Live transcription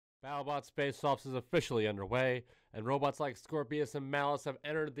Battlebots Faceoffs is officially underway, and robots like Scorpius and Malice have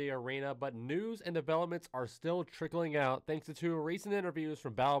entered the arena, but news and developments are still trickling out thanks to two recent interviews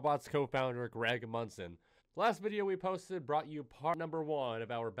from Battlebots co-founder Greg Munson. The last video we posted brought you part number 1 of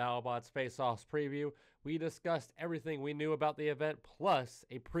our Battlebots Faceoffs preview. We discussed everything we knew about the event, plus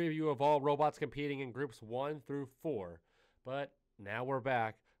a preview of all robots competing in groups 1 through 4. But now we're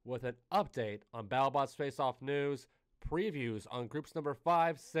back with an update on Battlebots Faceoff news, previews on groups number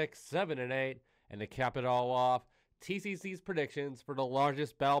 5, 6, 7, and 8, and to cap it all off, TCC's predictions for the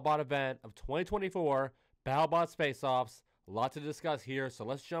largest Battlebot event of 2024, Battlebots Faceoffs. A lot to discuss here, so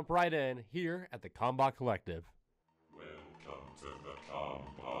let's jump right in here at the Combot Collective. Welcome to the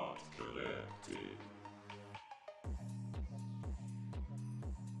Combot Collective.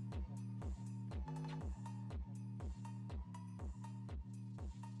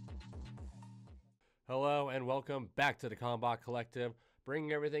 Hello and welcome back to the Combot Collective,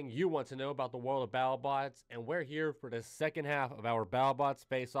 bringing everything you want to know about the world of Battlebots, and we're here for the second half of our Battlebots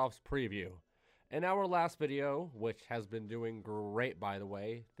Faceoffs preview. In our last video, which has been doing great by the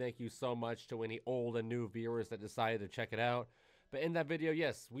way, thank you so much to any old and new viewers that decided to check it out, but in that video,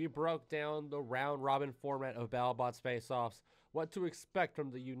 yes, we broke down the round-robin format of Battlebots Faceoffs, what to expect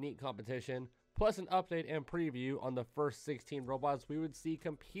from the unique competition, plus an update and preview on the first 16 robots we would see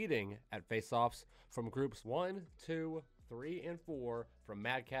competing at Faceoffs from groups 1, 2, 3, and 4, from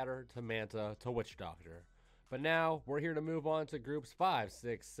Mad Catter to Manta to Witch Doctor. But now, we're here to move on to groups 5,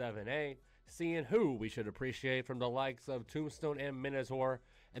 6, 7, 8, seeing who we should appreciate from the likes of Tombstone and Minotaur,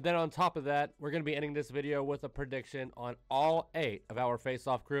 and then on top of that, we're going to be ending this video with a prediction on all 8 of our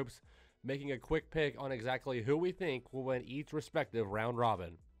Faceoff groups, making a quick pick on exactly who we think will win each respective round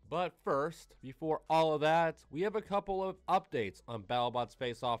robin. But first, before all of that, we have a couple of updates on Battlebots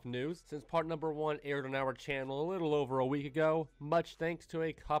Faceoff news since part number 1 aired on our channel a little over a week ago, much thanks to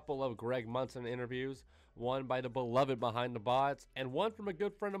a couple of Greg Munson interviews, one by the beloved Behind the Bots, and one from a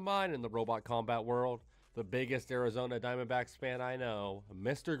good friend of mine in the robot combat world, the biggest Arizona Diamondbacks fan I know,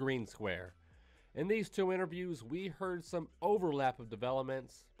 Mr. Green Square. In these two interviews, we heard some overlap of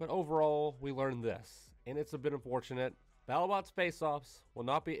developments, but overall, we learned this, and it's a bit unfortunate. Battlebots Faceoffs will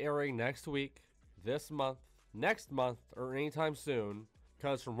not be airing next week, this month, next month, or anytime soon,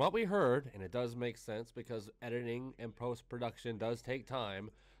 because from what we heard, and it does make sense because editing and post-production does take time,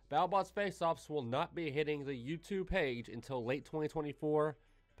 Battlebots Faceoffs will not be hitting the YouTube page until late 2024,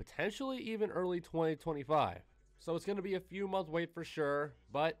 potentially even early 2025. So it's going to be a few months wait for sure,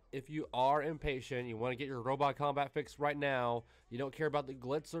 but if you are impatient, you want to get your robot combat fixed right now, you don't care about the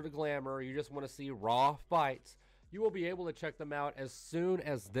glitz or the glamour, you just want to see raw fights, you will be able to check them out as soon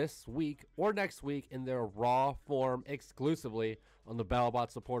as this week or next week in their raw form exclusively on the Battlebot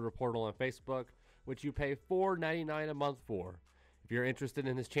supporter portal on Facebook, which you pay $4.99 a month for. If you're interested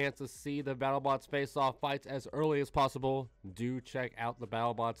in this chance to see the Battlebots Faceoff fights as early as possible, do check out the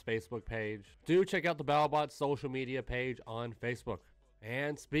Battlebots Facebook page. Do check out the Battlebots social media page on Facebook.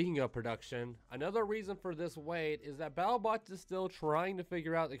 And speaking of production, another reason for this wait is that Battlebots is still trying to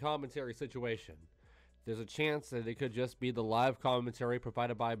figure out the commentary situation. There's a chance that it could just be the live commentary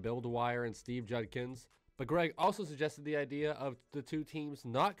provided by Bill Dwyer and Steve Judkins, but Greg also suggested the idea of the two teams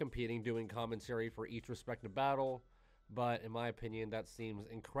not competing doing commentary for each respective battle, but in my opinion that seems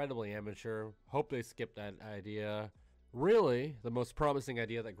incredibly amateur. Hope they skip that idea. Really, the most promising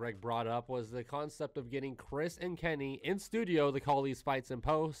idea that Greg brought up was the concept of getting Chris and Kenny in studio to call these fights in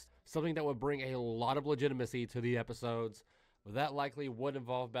post, something that would bring a lot of legitimacy to the episodes. That likely would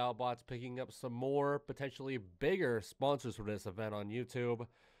involve Battlebots picking up some more, potentially bigger sponsors for this event on YouTube.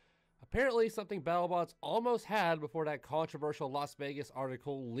 Apparently something Battlebots almost had before that controversial Las Vegas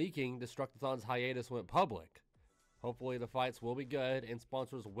article leaking Destructathon's hiatus went public. Hopefully the fights will be good and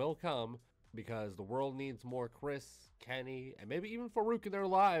sponsors will come, because the world needs more Chris, Kenny, and maybe even Farouk in their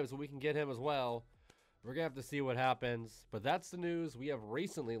lives, so we can get him as well. We're going to have to see what happens, but that's the news we have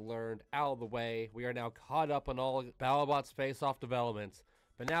recently learned out of the way. We are now caught up on all Battlebots Faceoff developments,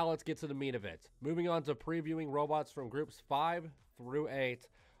 but now let's get to the meat of it. Moving on to previewing robots from groups 5 through 8.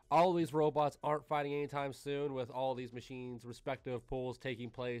 All of these robots aren't fighting anytime soon, with all these machines' respective pools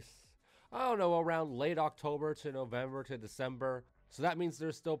taking place, I don't know, around late October to November to December. So that means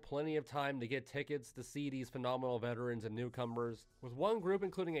there's still plenty of time to get tickets to see these phenomenal veterans and newcomers, with one group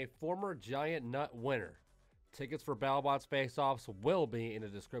including a former Giant Nut winner. Tickets for Battlebots Faceoffs will be in the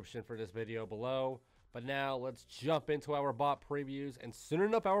description for this video below, but now let's jump into our bot previews and soon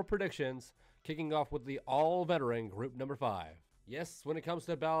enough our predictions, kicking off with the all-veteran group number 5. Yes, when it comes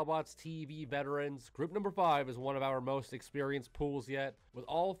to Battlebots TV veterans, group number 5 is one of our most experienced pools yet, with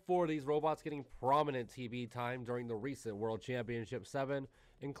all 4 of these robots getting prominent TV time during the recent World Championship 7,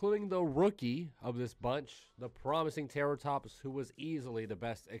 including the rookie of this bunch, the promising Terratops, who was easily the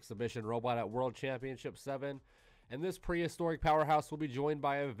best exhibition robot at World Championship 7. And this prehistoric powerhouse will be joined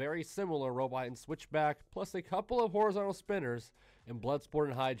by a very similar robot in Switchback, plus a couple of horizontal spinners in Bloodsport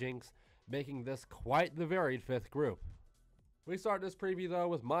and Hijinks, making this quite the varied 5th group. We start this preview though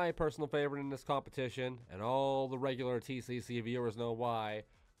with my personal favorite in this competition, and all the regular TCC viewers know why.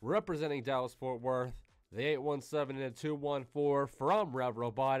 Representing Dallas-Fort Worth, the 817 and 214 from Rev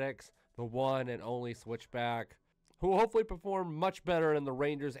Robotics, the one and only Switchback, who will hopefully perform much better than the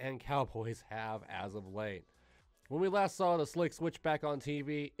Rangers and Cowboys have as of late. When we last saw the slick Switchback on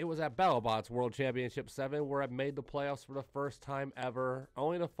TV, it was at Battlebots World Championship 7 where it made the playoffs for the first time ever,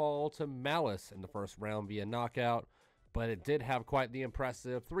 only to fall to Malice in the first round via knockout, but it did have quite the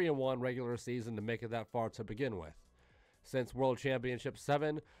impressive 3-1 regular season to make it that far to begin with. Since World Championship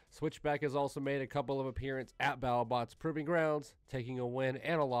 7, Switchback has also made a couple of appearances at Battlebots Proving Grounds, taking a win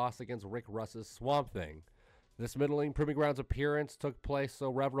and a loss against Rick Russ's Swamp Thing. This middling Proving Grounds appearance took place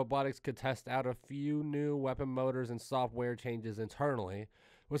so Rev Robotics could test out a few new weapon motors and software changes internally,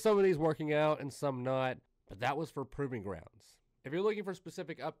 with some of these working out and some not, but that was for Proving Grounds. If you're looking for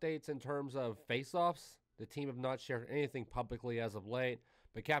specific updates in terms of face-offs, the team have not shared anything publicly as of late,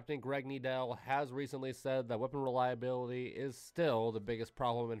 but Captain Greg Needell has recently said that weapon reliability is still the biggest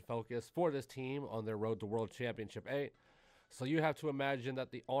problem and focus for this team on their road to World Championship 8. So you have to imagine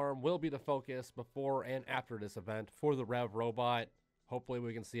that the ARM will be the focus before and after this event for the Rev robot. Hopefully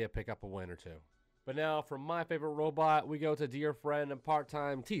we can see it pick up a win or two. But now from my favorite robot, we go to dear friend and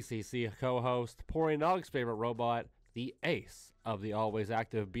part-time TCC co-host, Porinog's favorite robot, the ace of the always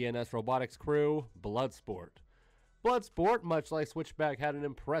active BNS Robotics crew, Bloodsport. Bloodsport, much like Switchback, had an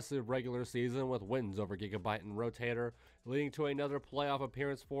impressive regular season with wins over Gigabyte and Rotator, leading to another playoff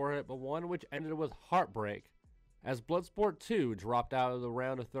appearance for it, but one which ended with heartbreak, as Bloodsport 2 dropped out of the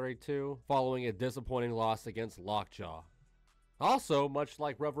round of 32 following a disappointing loss against Lockjaw. Also, much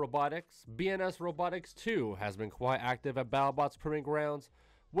like Rev Robotics, BNS Robotics 2 has been quite active at Battlebots Proving Grounds,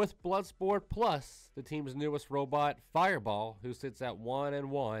 with Bloodsport plus the team's newest robot, Fireball, who sits at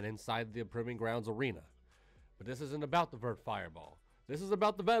 1-1 inside the Proving Grounds arena. But this isn't about the Vert Fireball. This is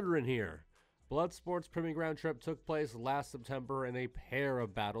about the veteran here. Bloodsport's Proving Ground trip took place last September in a pair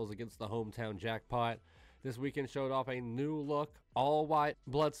of battles against the hometown Jackpot. This weekend showed off a new look, all-white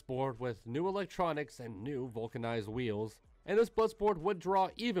Bloodsport with new electronics and new vulcanized wheels. And this Bloodsport would draw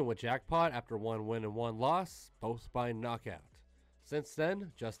even with Jackpot after 1 win and 1 loss, both by knockout. Since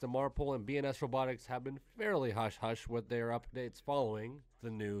then, Justin Marple and BNS Robotics have been fairly hush-hush with their updates following the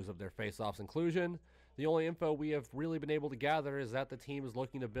news of their face-offs inclusion. The only info we have really been able to gather is that the team is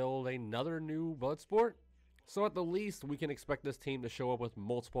looking to build another new Bloodsport. So at the least, we can expect this team to show up with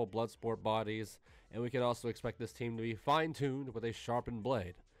multiple Bloodsport bodies, and we can also expect this team to be fine-tuned with a sharpened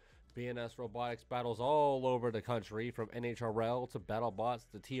blade. BNS Robotics battles all over the country, from NHRL to BattleBots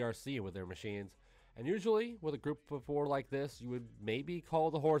to TRC with their machines. And usually, with a group of 4 like this, you would maybe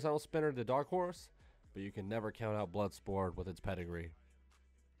call the horizontal spinner the dark horse, but you can never count out Bloodsport with its pedigree.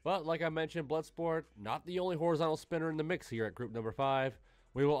 But like I mentioned, Bloodsport, not the only horizontal spinner in the mix here at group number 5.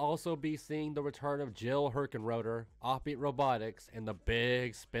 We will also be seeing the return of Jill Herkenroder, Offbeat Robotics, and the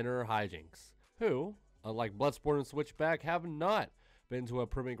big spinner Hijinks, who, unlike Bloodsport and Switchback, have not been to a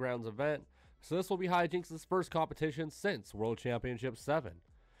Proving Grounds event, so this will be Hijinks' first competition since World Championship 7.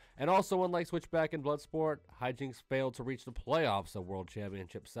 And also, unlike Switchback and Bloodsport, Hijinks failed to reach the playoffs of World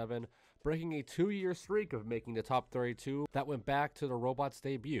Championship 7, breaking a 2-year streak of making the top 32 that went back to the robot's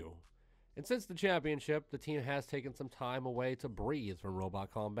debut. And since the championship, the team has taken some time away to breathe from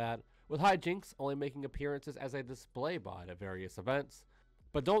robot combat, with Hijinks only making appearances as a display bot at various events.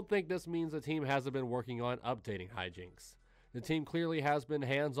 But don't think this means the team hasn't been working on updating Hijinks. The team clearly has been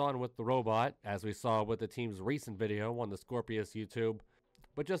hands-on with the robot, as we saw with the team's recent video on the Scorpius YouTube.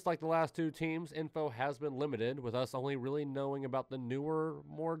 But just like the last 2 teams, info has been limited, with us only really knowing about the newer,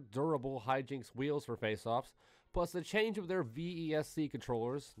 more durable Hijinks wheels for face-offs, plus the change of their VESC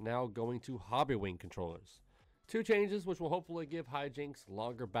controllers, now going to Hobbywing controllers. 2 changes which will hopefully give Hijinks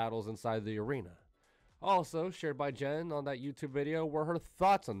longer battles inside the arena. Also, shared by Jen on that YouTube video were her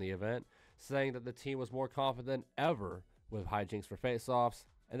thoughts on the event, saying that the team was more confident than ever with Hijinks for face-offs,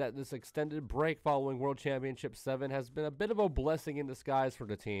 and that this extended break following World Championship 7 has been a bit of a blessing in disguise for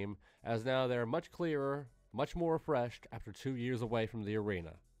the team, as now they're much clearer, much more refreshed after 2 years away from the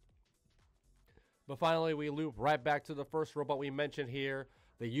arena. But finally, we loop right back to the first robot we mentioned here,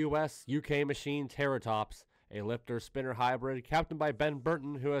 the US-UK machine Terratops, a lifter-spinner hybrid captained by Ben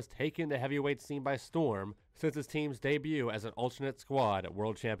Burton, who has taken the heavyweight scene by storm since his team's debut as an alternate squad at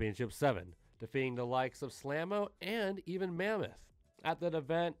World Championship 7, defeating the likes of Slammo and even Mammoth. At that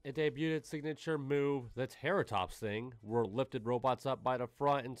event, it debuted its signature move, the Terratops thing, where it lifted robots up by the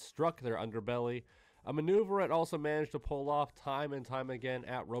front and struck their underbelly, a maneuver it also managed to pull off time and time again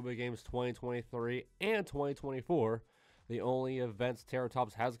at RoboGames 2023 and 2024, the only events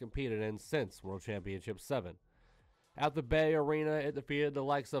Terratops has competed in since World Championship 7. At the Bay Arena, it defeated the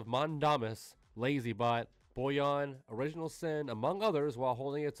likes of Mondamus, LazyBot, Boyan, Original Sin, among others, while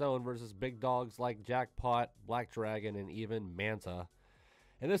holding its own versus big dogs like Jackpot, Black Dragon, and even Manta.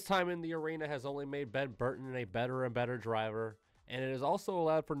 And this time in the arena has only made Ben Burton a better and better driver, and it has also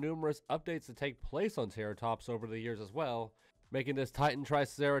allowed for numerous updates to take place on Terratops over the years as well, making this Titan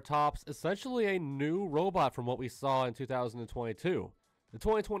Triceratops essentially a new robot from what we saw in 2022. The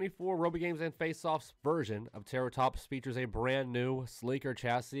 2024 RoboGames and Faceoffs version of Terratops features a brand new, sleeker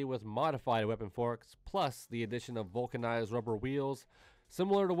chassis with modified weapon forks, plus the addition of vulcanized rubber wheels,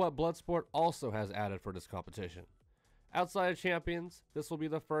 similar to what Bloodsport also has added for this competition. Outside of champions, this will be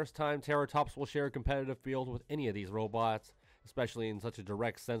the first time Terratops will share a competitive field with any of these robots, especially in such a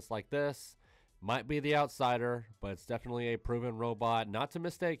direct sense like this. Might be the outsider, but it's definitely a proven robot not to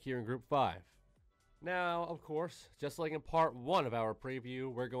mistake here in Group 5. Now, of course, just like in part 1 of our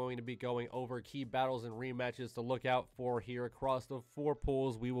preview, we're going to be going over key battles and rematches to look out for here across the 4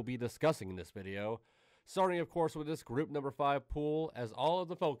 pools we will be discussing in this video. Starting, of course, with this Group number 5 pool, as all of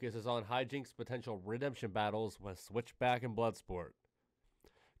the focus is on Hijinks' potential redemption battles with Switchback and Bloodsport.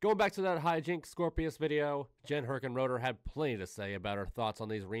 Going back to that Hijinks Scorpius video, Jen Herkenroder had plenty to say about her thoughts on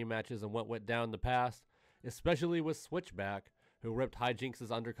these rematches and what went down in the past, especially with Switchback, who ripped Hijinks'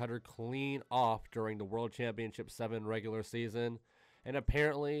 undercutter clean off during the World Championship 7 regular season, and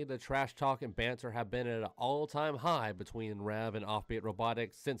apparently the trash talk and banter have been at an all-time high between Rev and Offbeat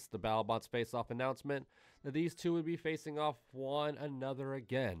Robotics since the Battlebots Faceoff announcement that these two would be facing off one another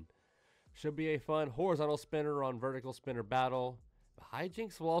again. Should be a fun horizontal spinner on vertical spinner battle.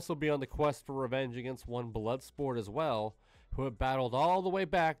 Hijinks will also be on the quest for revenge against one Bloodsport as well, who had battled all the way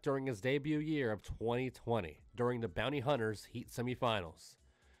back during his debut year of 2020, during the Bounty Hunters Heat semifinals.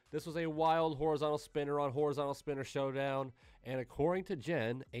 This was a wild horizontal spinner on horizontal spinner showdown, and according to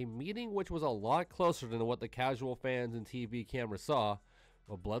Jen, a meeting which was a lot closer than what the casual fans and TV cameras saw,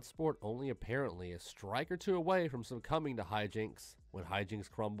 but Bloodsport only apparently a strike or two away from succumbing to Hijinks when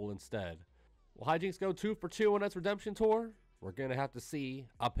Hijinks crumbled instead. Will Hijinks go 2 for 2 on its redemption tour? We're going to have to see.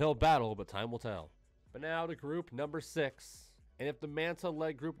 Uphill battle, but time will tell. But now to Group number 6. And if the Manta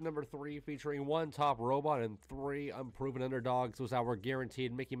led Group number 3 featuring 1 top robot and 3 unproven underdogs was our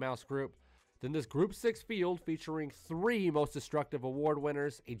guaranteed Mickey Mouse group, then this Group 6 field featuring 3 most destructive award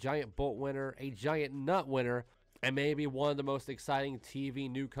winners, a giant bolt winner, a giant nut winner, and maybe one of the most exciting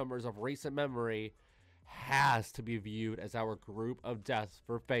TV newcomers of recent memory has to be viewed as our group of death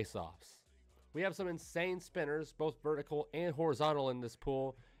for face-offs. We have some insane spinners, both vertical and horizontal in this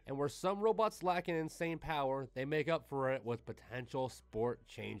pool, and where some robots lack in insane power, they make up for it with potential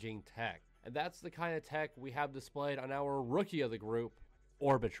sport-changing tech. And that's the kind of tech we have displayed on our rookie of the group,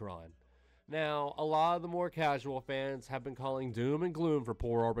 Orbitron. Now, a lot of the more casual fans have been calling doom and gloom for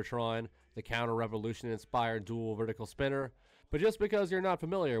poor Orbitron, the counter-revolution-inspired dual vertical spinner, but just because you're not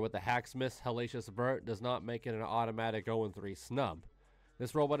familiar with the Hacksmith's Hellacious Vert does not make it an automatic 0-3 snub.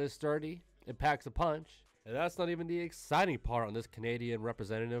 This robot is sturdy, it packs a punch, and that's not even the exciting part on this Canadian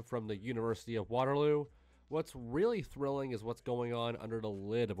representative from the University of Waterloo. What's really thrilling is what's going on under the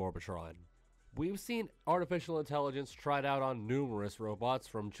lid of Orbitron. We've seen artificial intelligence tried out on numerous robots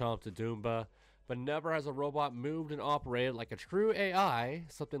from Chomp to Doomba, but never has a robot moved and operated like a true AI,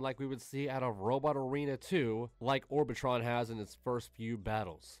 something like we would see out of Robot Arena 2, like Orbitron has in its first few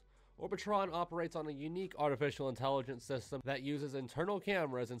battles. Orbitron operates on a unique artificial intelligence system that uses internal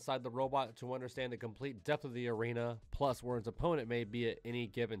cameras inside the robot to understand the complete depth of the arena, plus where its opponent may be at any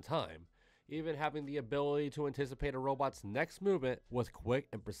given time, even having the ability to anticipate a robot's next movement with quick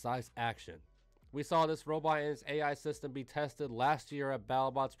and precise action. We saw this robot and its AI system be tested last year at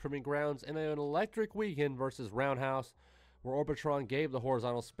Battlebots Proving Grounds in an electric weekend versus Roundhouse, where Orbitron gave the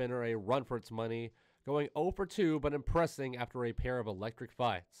horizontal spinner a run for its money, going 0 for 2 but impressing after a pair of electric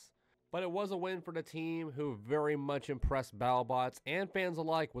fights. But it was a win for the team, who very much impressed Battlebots and fans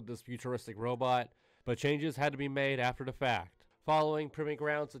alike with this futuristic robot, but changes had to be made after the fact. Following Proving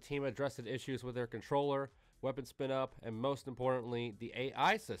Grounds, the team addressed issues with their controller, weapon spin up, and most importantly, the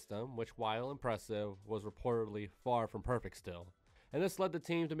AI system, which while impressive, was reportedly far from perfect still. And this led the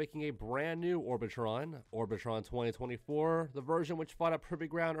team to making a brand new Orbitron, Orbitron 2024, the version which fought at Proving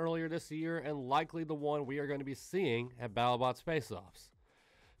Ground earlier this year, and likely the one we are going to be seeing at Battlebots Faceoffs.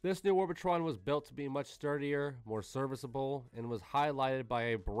 This new Orbitron was built to be much sturdier, more serviceable, and was highlighted by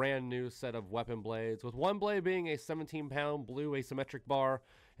a brand new set of weapon blades, with one blade being a 17-pound blue asymmetric bar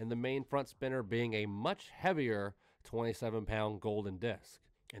and the main front spinner being a much heavier 27-pound golden disc.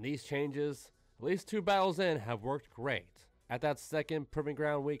 And these changes, at least 2 battles in, have worked great. At that second Proving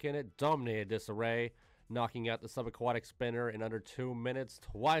Ground weekend, it dominated this array, knocking out the subaquatic spinner in under 2 minutes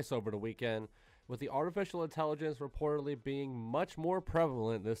twice over the weekend, with the artificial intelligence reportedly being much more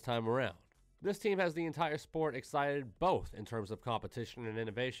prevalent this time around. This team has the entire sport excited both in terms of competition and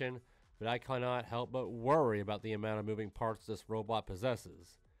innovation, but I cannot help but worry about the amount of moving parts this robot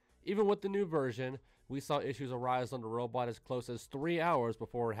possesses. Even with the new version, we saw issues arise on the robot as close as 3 hours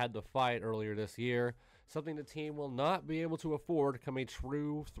before it had to fight earlier this year, something the team will not be able to afford come a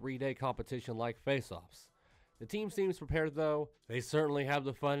true 3-day competition like Faceoffs. The team seems prepared though. They certainly have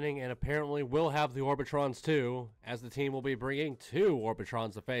the funding and apparently will have the Orbitrons too, as the team will be bringing 2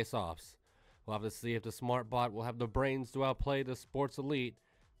 Orbitrons to Faceoffs. We'll have to see if the SmartBot will have the brains to outplay the sports elite.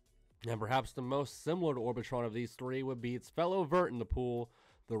 And perhaps the most similar to Orbitron of these 3 would be its fellow vert in the pool,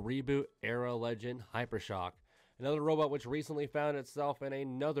 the reboot era legend HyperShock, another robot which recently found itself in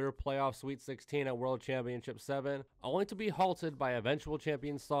another playoff Sweet 16 at World Championship 7, only to be halted by eventual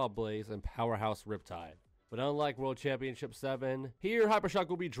champion Sawblaze and powerhouse Riptide. But unlike World Championship 7, here HyperShock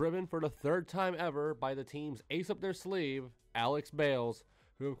will be driven for the 3rd time ever by the team's ace up their sleeve, Alex Bales,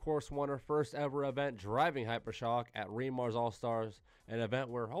 who of course won her first ever event driving HyperShock at Remars All-Stars, an event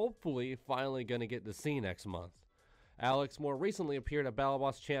we're hopefully finally going to get to see next month. Alex more recently appeared at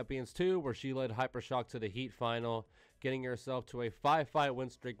Battlebots Champions 2, where she led HyperShock to the Heat final, getting herself to a 5-fight win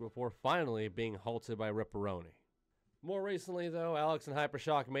streak before finally being halted by Ripperoni. More recently, though, Alex and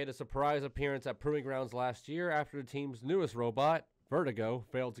HyperShock made a surprise appearance at Proving Grounds last year after the team's newest robot, Vertigo,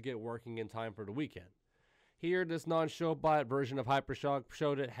 failed to get working in time for the weekend. Here, this non-showbot version of HyperShock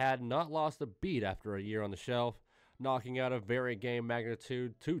showed it had not lost a beat after a year on the shelf, knocking out a very game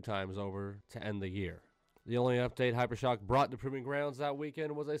magnitude 2 times over to end the year. The only update HyperShock brought to Proving Grounds that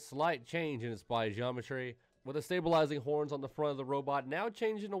weekend was a slight change in its body geometry, with the stabilizing horns on the front of the robot now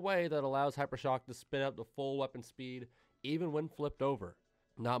changed in a way that allows HyperShock to spin up to full weapon speed even when flipped over.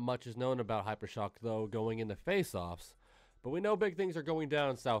 Not much is known about HyperShock though going into Faceoffs, but we know big things are going down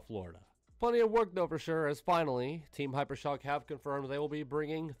in South Florida. Plenty of work though for sure, as finally, Team HyperShock have confirmed they will be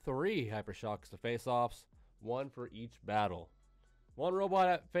bringing 3 HyperShocks to Faceoffs, 1 for each battle. One robot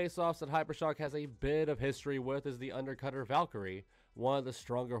at Faceoffs that HyperShock has a bit of history with is the Undercutter Valkyrie, one of the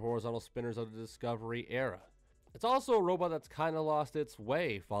stronger horizontal spinners of the Discovery era. It's also a robot that's kind of lost its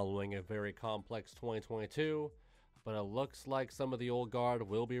way following a very complex 2022, but it looks like some of the old guard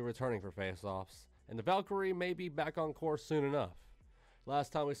will be returning for Faceoffs, and the Valkyrie may be back on course soon enough.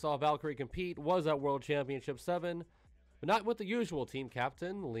 Last time we saw Valkyrie compete was at World Championship 7, but not with the usual team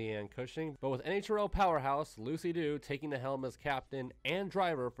captain, Leanne Cushing, but with NHRL powerhouse Lucy Dew taking the helm as captain and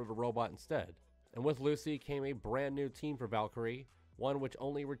driver for the robot instead. And with Lucy came a brand new team for Valkyrie, one which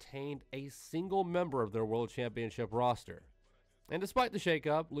only retained a single member of their World Championship roster. And despite the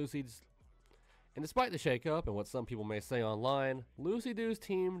shakeup, and what some people may say online, Lucy Dew's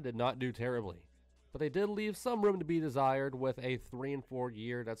team did not do terribly. But they did leave some room to be desired with a 3-4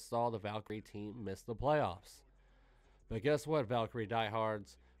 year that saw the Valkyrie team miss the playoffs. But guess what, Valkyrie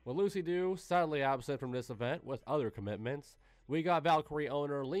diehards? With Lucy Dew sadly absent from this event with other commitments, we got Valkyrie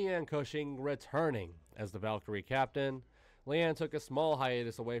owner Leanne Cushing returning as the Valkyrie captain. Leanne took a small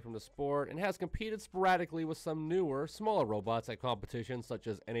hiatus away from the sport and has competed sporadically with some newer, smaller robots at competitions such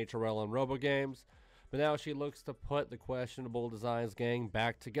as NHRL and RoboGames, but now she looks to put the questionable designs gang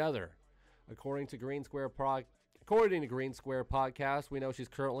back together. According to Green Square Podcast, we know she's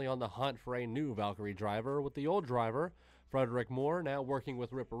currently on the hunt for a new Valkyrie driver, with the old driver, Frederick Moore, now working with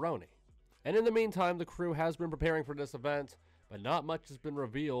Ripperoni. And in the meantime, the crew has been preparing for this event, but not much has been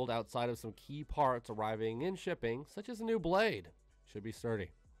revealed outside of some key parts arriving in shipping, such as a new blade. Should be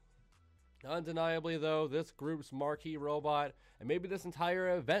sturdy. Undeniably though, this group's marquee robot, and maybe this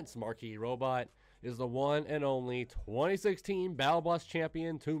entire event's marquee robot, is the one and only 2016 Battlebots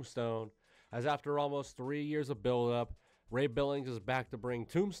champion Tombstone, as after almost 3 years of build-up, Ray Billings is back to bring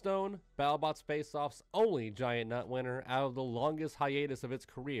Tombstone, Battlebots Faceoff's only giant nut winner, out of the longest hiatus of its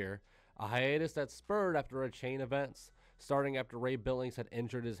career, a hiatus that spurred after a chain events, starting after Ray Billings had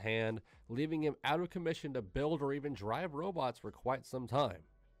injured his hand, leaving him out of commission to build or even drive robots for quite some time.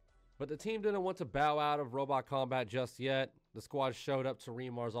 But the team didn't want to bow out of robot combat just yet. The squad showed up to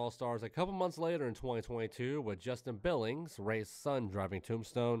Remars All-Stars a couple months later in 2022 with Justin Billings, Ray's son, driving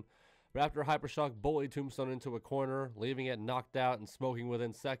Tombstone. But after HyperShock bullied Tombstone into a corner, leaving it knocked out and smoking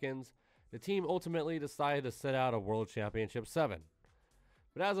within seconds, the team ultimately decided to sit out of World Championship 7.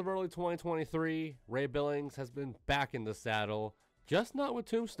 But as of early 2023, Ray Billings has been back in the saddle, just not with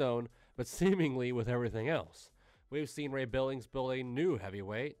Tombstone, but seemingly with everything else. We've seen Ray Billings build a new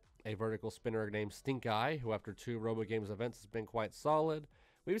heavyweight, a vertical spinner named Stink Eye, who after 2 RoboGames events has been quite solid.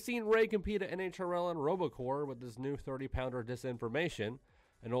 We've seen Ray compete at NHRL and RoboCore with this new 30-pounder Disinformation,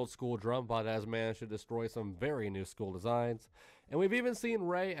 an old school drum bot that has managed to destroy some very new school designs. And we've even seen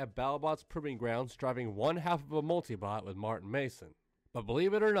Ray at Battlebots Proving Grounds driving one half of a multibot with Martin Mason. But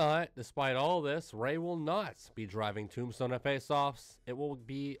believe it or not, despite all this, Ray will not be driving Tombstone at Faceoffs. It will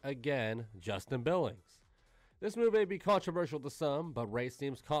be, again, Justin Billings. This move may be controversial to some, but Ray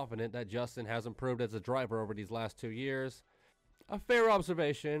seems confident that Justin has improved as a driver over these last 2 years. A fair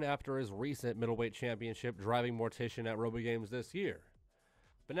observation after his recent middleweight championship driving Mortician at RoboGames this year.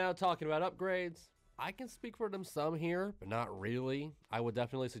 But now talking about upgrades, I can speak for them some here, but not really. I would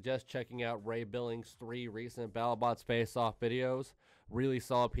definitely suggest checking out Ray Billings' 3 recent Battlebots Faceoff videos. Really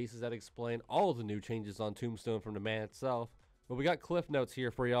solid pieces that explain all of the new changes on Tombstone from the man itself. But we got cliff notes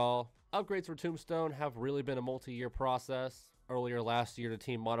here for y'all. Upgrades for Tombstone have really been a multi-year process. Earlier last year, the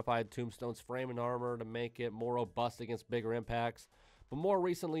team modified Tombstone's frame and armor to make it more robust against bigger impacts. But more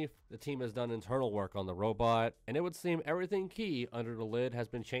recently, the team has done internal work on the robot, and it would seem everything key under the lid has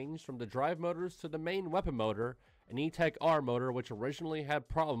been changed from the drive motors to the main weapon motor, an E-Tech R motor which originally had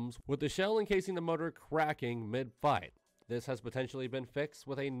problems with the shell encasing the motor cracking mid-fight. This has potentially been fixed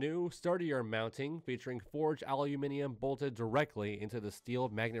with a new, sturdier mounting featuring forged aluminum bolted directly into the steel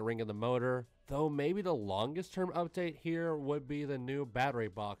magnet ring of the motor, though maybe the longest term update here would be the new battery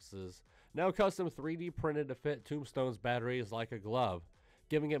boxes, now custom 3D printed to fit Tombstone's batteries like a glove,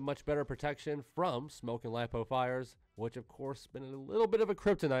 giving it much better protection from smoke and lipo fires, which of course has been a little bit of a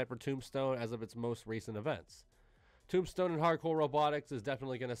kryptonite for Tombstone as of its most recent events. Tombstone and Hardcore Robotics is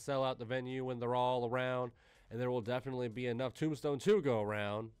definitely going to sell out the venue when they're all around, and there will definitely be enough Tombstone to go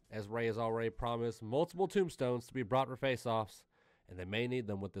around, as Ray has already promised multiple Tombstones to be brought for face-offs, and they may need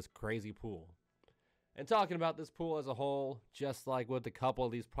them with this crazy pool. And talking about this pool as a whole, just like with a couple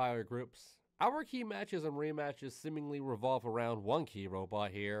of these prior groups, our key matches and rematches seemingly revolve around one key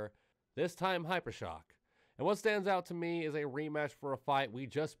robot here, this time HyperShock. And what stands out to me is a rematch for a fight we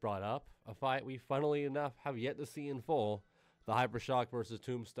just brought up, a fight we funnily enough have yet to see in full, the HyperShock vs.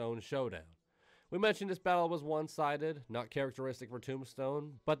 Tombstone showdown. We mentioned this battle was one-sided, not characteristic for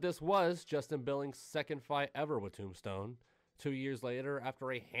Tombstone, but this was Justin Billings' second fight ever with Tombstone. 2 years later,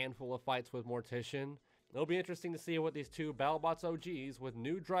 after a handful of fights with Mortician, it'll be interesting to see what these 2 Battlebots OGs with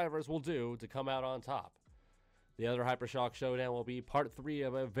new drivers will do to come out on top. The other HyperShock showdown will be part 3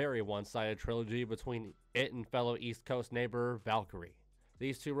 of a very one-sided trilogy between it and fellow East Coast neighbor Valkyrie.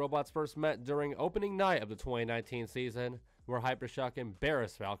 These 2 robots first met during opening night of the 2019 season, where HyperShock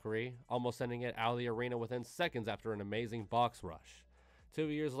embarrassed Valkyrie, almost sending it out of the arena within seconds after an amazing box rush. 2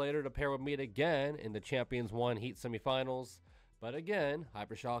 years later, the pair would meet again in the Champions 1 Heat semifinals, but again,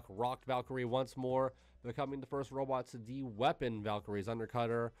 HyperShock rocked Valkyrie once more, becoming the first robot to de-weapon Valkyrie's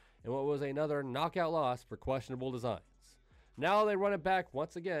undercutter in what was another knockout loss for questionable designs. Now they run it back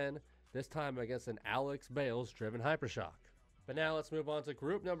once again, this time against an Alex Bales-driven HyperShock. But now let's move on to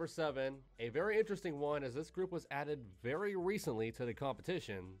group number 7, a very interesting one as this group was added very recently to the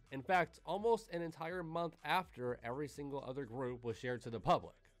competition. In fact, almost an entire month after every single other group was shared to the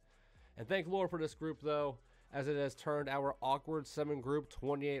public. And thank Lord for this group though, as it has turned our awkward 7-group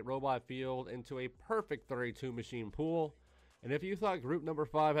 28 robot field into a perfect 32 machine pool. And if you thought group number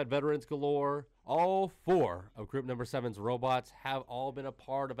 5 had veterans galore, all 4 of group number 7's robots have all been a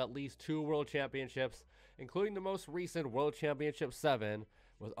part of at least 2 world championships, including the most recent World Championship 7,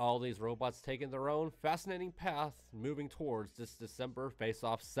 with all these robots taking their own fascinating path moving towards this December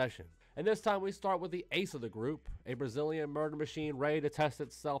face-off session. And this time we start with the ace of the group, a Brazilian murder machine ready to test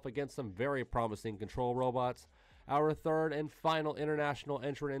itself against some very promising control robots, our 3rd and final international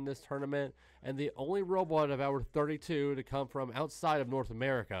entrant in this tournament, and the only robot of our 32 to come from outside of North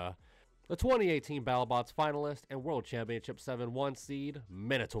America, the 2018 Battlebots finalist and World Championship 7 1 seed,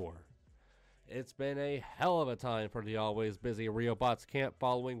 Minotaur. It's been a hell of a time for the always busy Riobots camp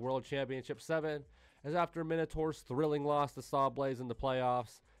following World Championship 7, as after Minotaur's thrilling loss to Sawblaze in the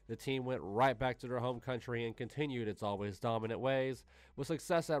playoffs, the team went right back to their home country and continued its always dominant ways, with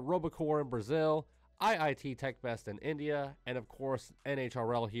success at RoboCore in Brazil, IIT TechFest in India, and of course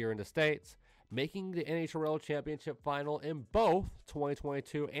NHRL here in the States, making the NHRL Championship final in both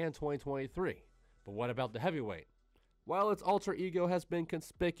 2022 and 2023. But what about the heavyweight? While its alter ego has been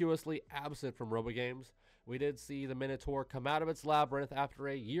conspicuously absent from RoboGames, we did see the Minotaur come out of its labyrinth after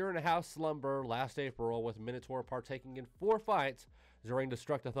a 1.5-year slumber last April, with Minotaur partaking in 4 fights during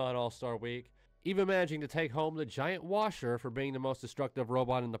Destructathon All-Star Week, even managing to take home the Giant Washer for being the most destructive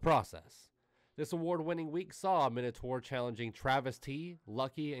robot in the process. This award-winning week saw Minotaur challenging Travis T,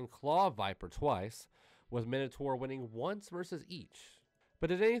 Lucky, and Claw Viper twice, with Minotaur winning once versus each. But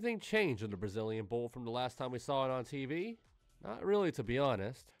did anything change in the Brazilian Bull from the last time we saw it on TV? Not really, to be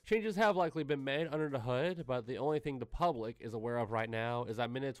honest. Changes have likely been made under the hood, but the only thing the public is aware of right now is that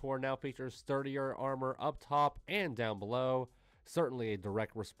Minotaur now features sturdier armor up top and down below, certainly a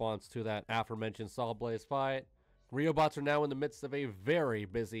direct response to that aforementioned Saw Blaze fight. Riobots are now in the midst of a very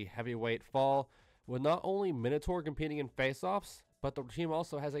busy heavyweight fall, with not only Minotaur competing in face-offs, but the team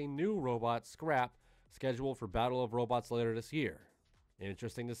also has a new robot, Scrap, scheduled for Battle of Robots later this year.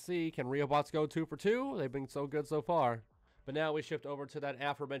 Interesting to see, can Riobots go 2 for 2? They've been so good so far. But now we shift over to that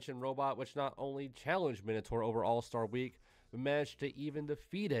aforementioned robot, which not only challenged Minotaur over All-Star Week, but managed to even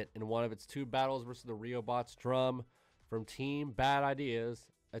defeat it in one of its 2 battles versus the Riobots Drum from Team Bad Ideas,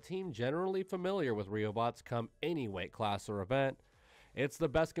 a team generally familiar with Riobots come any weight class or event. It's the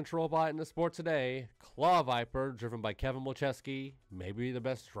best control bot in the sport today, Claw Viper, driven by Kevin Molcheski, maybe the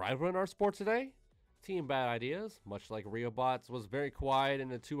best driver in our sport today. Team Bad Ideas, much like Riobots, was very quiet in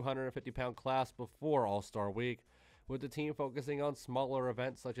the 250-pound class before All-Star Week, with the team focusing on smaller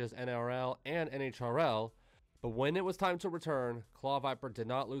events such as NRL and NHRL. But when it was time to return, Claw Viper did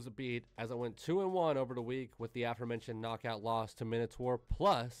not lose a beat, as it went 2-1 over the week with the aforementioned knockout loss to Minotaur,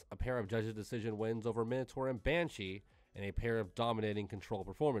 plus a pair of judges' decision wins over Minotaur and Banshee, and a pair of dominating control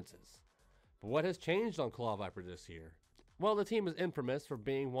performances. But what has changed on Claw Viper this year? Well, the team is infamous for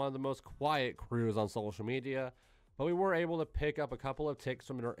being one of the most quiet crews on social media, but we were able to pick up a couple of ticks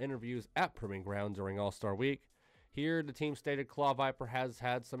from their interviews at Proving Ground during All-Star Week. Here, the team stated Claw Viper has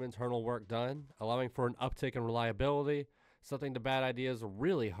had some internal work done, allowing for an uptick in reliability, something the Bad Ideas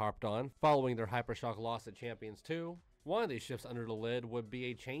really harped on following their HyperShock loss at Champions 2. One of these shifts under the lid would be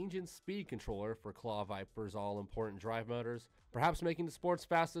a change in speed controller for Claw Viper's all-important drive motors, perhaps making the sport's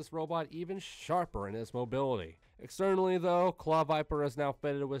fastest robot even sharper in its mobility. Externally though, Claw Viper is now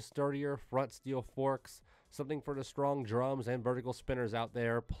fitted with sturdier front steel forks, something for the strong drums and vertical spinners out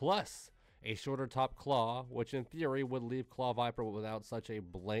there, plus a shorter top claw, which in theory would leave Claw Viper without such a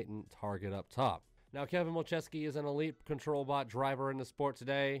blatant target up top. Now, Kevin Molcheski is an elite control bot driver in the sport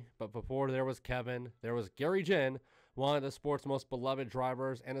today, but before there was Kevin, there was Gary Jin, one of the sport's most beloved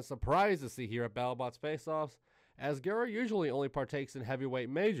drivers, and a surprise to see here at Battlebots Faceoffs, as Gary usually only partakes in heavyweight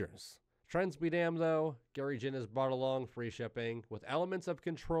majors. Trends be damned though, Gary Jin has brought along free shipping, with elements of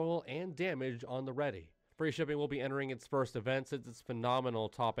control and damage on the ready. Free shipping will be entering its first event since its phenomenal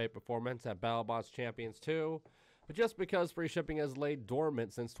top 8 performance at Battlebots Champions 2. But just because free shipping has laid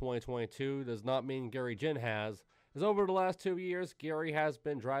dormant since 2022 does not mean Gary Jin has, as over the last 2 years, Gary has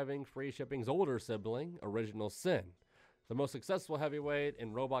been driving free shipping's older sibling, Original Sin, the most successful heavyweight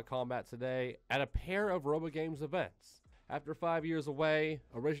in robot combat today, at a pair of RoboGames events. After 5 years away,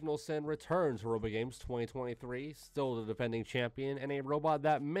 Original Sin returns to RoboGames 2023, still the defending champion, and a robot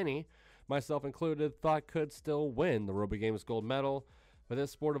that many, myself included, thought could still win the RoboGames gold medal, but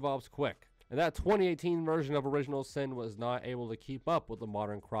this sport evolves quick, and that 2018 version of Original Sin was not able to keep up with the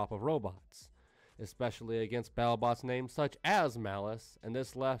modern crop of robots, especially against BattleBots names such as Malice, and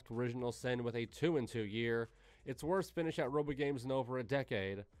this left Original Sin with a 2-2 year, its worst finish at RoboGames in over a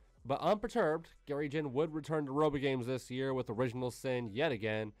decade. But unperturbed, Gary Jin would return to RoboGames this year with Original Sin yet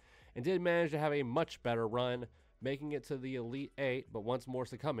again, and did manage to have a much better run, making it to the Elite 8, but once more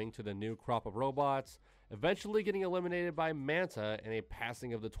succumbing to the new crop of robots, eventually getting eliminated by Manta in a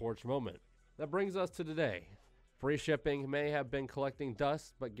passing of the torch moment. That brings us to today. Free shipping may have been collecting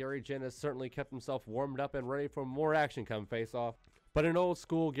dust, but Gary Jin has certainly kept himself warmed up and ready for more action come face-off. But in old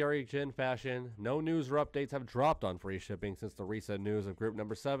school Gary Jin fashion, no news or updates have dropped on free shipping since the recent news of group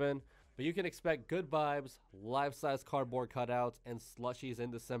number 7, but you can expect good vibes, life-size cardboard cutouts, and slushies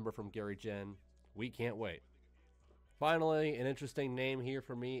in December from Gary Jin. We can't wait. Finally, an interesting name here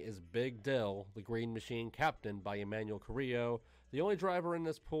for me is Big Dill, the Green Machine captained by Emmanuel Carrillo, the only driver in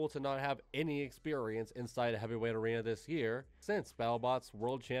this pool to not have any experience inside a heavyweight arena this year since BattleBots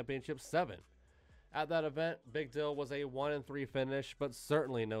World Championship 7. At that event, Big Dill was a 1-3 finish, but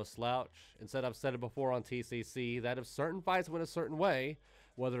certainly no slouch. Instead, I've said it before on TCC that if certain fights went a certain way,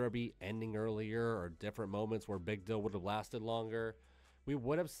 whether it be ending earlier or different moments where Big Dill would have lasted longer, we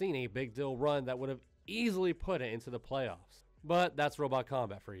would have seen a Big Dill run that would have easily put it into the playoffs. But that's robot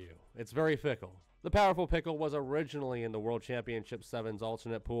combat for you. It's very fickle. The powerful Pickle was originally in the World Championship 7's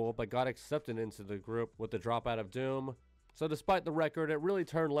alternate pool, but got accepted into the group with the dropout of Doom. So despite the record, it really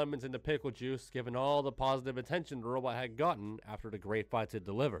turned lemons into pickle juice given all the positive attention the robot had gotten after the great fights it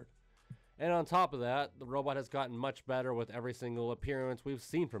delivered. And on top of that, the robot has gotten much better with every single appearance we've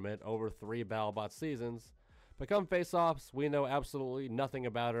seen from it over 3 Battlebot seasons. But come face-offs, we know absolutely nothing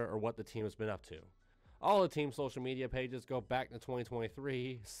about it or what the team has been up to. All the team's social media pages go back to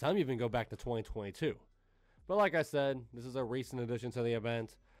 2023, some even go back to 2022. But like I said, this is a recent addition to the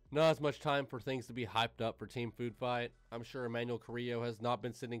event. Not as much time for things to be hyped up for Team Food Fight. I'm sure Emmanuel Carrillo has not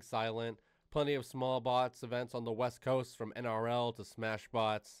been sitting silent. Plenty of small bots events on the West Coast, from NRL to Smash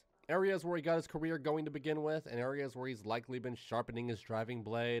Bots. Areas where he got his career going to begin with, and areas where he's likely been sharpening his driving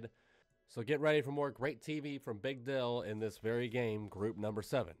blade. So get ready for more great TV from Big Dill in this very game, Group Number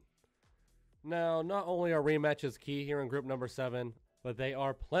 7. Now, not only are rematches key here in Group Number 7, but they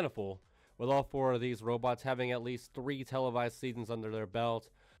are plentiful, with all 4 of these robots having at least 3 televised seasons under their belt.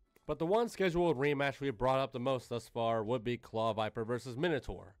 But the one scheduled rematch we brought up the most thus far would be Claw Viper versus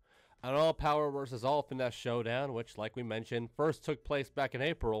Minotaur, an all-power versus all-finesse showdown, which, like we mentioned, first took place back in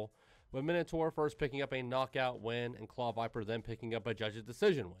April, with Minotaur first picking up a knockout win and Claw Viper then picking up a judge's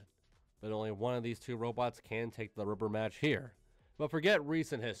decision win. But only one of these 2 robots can take the rubber match here. But forget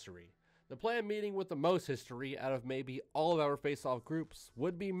recent history. The planned meeting with the most history out of maybe all of our face-off groups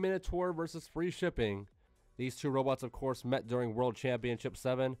would be Minotaur versus Free Shipping. These 2 robots, of course, met during World Championship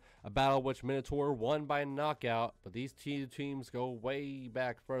 7, a battle which Minotaur won by knockout, but these 2 teams go way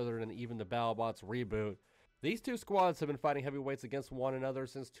back further than even the Battlebots reboot. These 2 squads have been fighting heavyweights against one another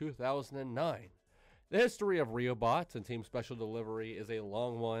since 2009. The history of Riobots and Team Special Delivery is a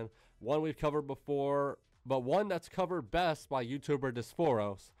long one we've covered before, but one that's covered best by YouTuber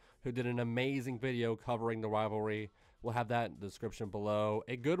Dysphoros, who did an amazing video covering the rivalry. We'll have that in the description below.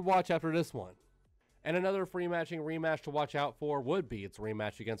 A good watch after this one. And another free matching rematch to watch out for would be its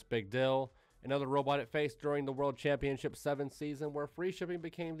rematch against Big Dill, another robot it faced during the World Championship 7 season, where Free Shipping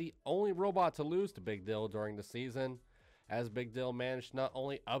became the only robot to lose to Big Dill during the season, as Big Dill managed to not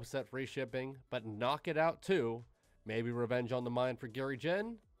only upset Free Shipping, but knock it out too. Maybe revenge on the mind for Gary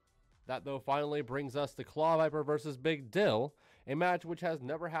Jen? That, though, finally brings us to Claw Viper versus Big Dill, a match which has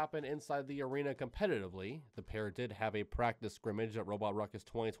never happened inside the arena competitively. The pair did have a practice scrimmage at Robot Ruckus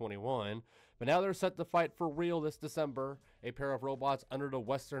 2021, but now they're set to fight for real this December, a pair of robots under the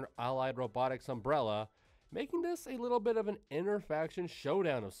Western Allied Robotics umbrella, making this a little bit of an inter-faction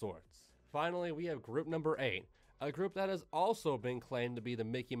showdown of sorts. Finally, we have Group Number 8, a group that has also been claimed to be the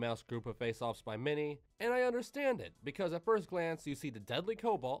Mickey Mouse group of face-offs by many, and I understand it, because at first glance you see the deadly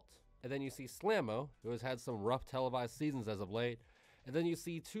Cobalt, and then you see Slammo, who has had some rough televised seasons as of late, and then you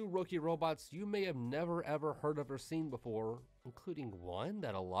see 2 rookie robots you may have never ever heard of or seen before, including one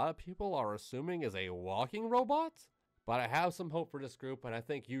that a lot of people are assuming is a walking robot? But I have some hope for this group, and I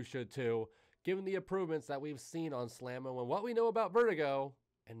think you should too, given the improvements that we've seen on Slammo and what we know about Vertigo.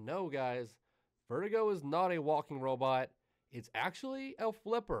 And no, guys, Vertigo is not a walking robot, it's actually a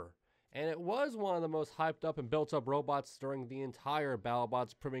flipper. And it was one of the most hyped up and built up robots during the entire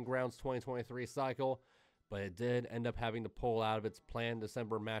Battlebots Proving Grounds 2023 cycle, but it did end up having to pull out of its planned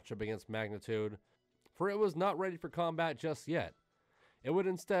December matchup against Magnitude, for it was not ready for combat just yet. It would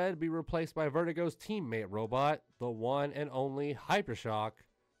instead be replaced by Vertigo's teammate robot, the one and only HyperShock.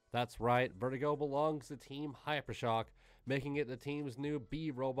 That's right, Vertigo belongs to Team HyperShock, making it the team's new B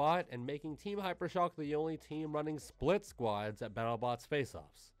robot and making Team HyperShock the only team running split squads at Battlebots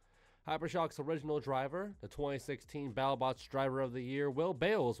Faceoffs. HyperShock's original driver, the 2016 Battlebots Driver of the Year, Will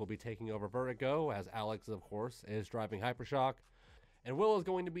Bales, will be taking over Vertigo, as Alex, of course, is driving HyperShock. And Will is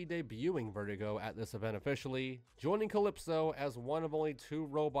going to be debuting Vertigo at this event officially, joining Calypso as one of only 2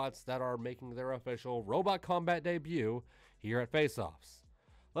 robots that are making their official robot combat debut here at Faceoffs.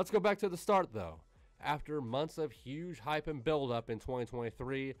 Let's go back to the start, though. After months of huge hype and build-up in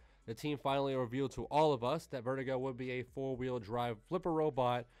 2023, the team finally revealed to all of us that Vertigo would be a 4-wheel drive flipper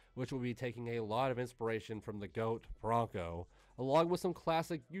robot, which will be taking a lot of inspiration from the GOAT Bronco, along with some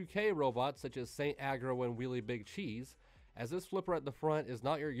classic UK robots such as Saint Aggro and Wheelie Big Cheese, as this flipper at the front is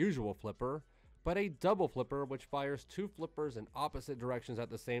not your usual flipper, but a double flipper which fires 2 flippers in opposite directions at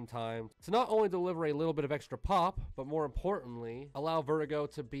the same time to not only deliver a little bit of extra pop, but more importantly, allow Vertigo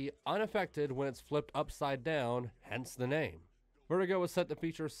to be unaffected when it's flipped upside down, hence the name. Vertigo is set to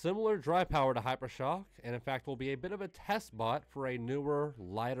feature similar drive power to HyperShock, and in fact will be a bit of a test bot for a newer,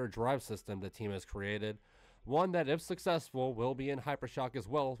 lighter drive system the team has created, one that, if successful, will be in HyperShock as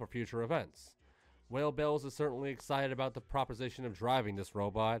well for future events. Whale Bells is certainly excited about the proposition of driving this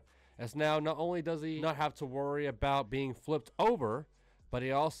robot, as now not only does he not have to worry about being flipped over, but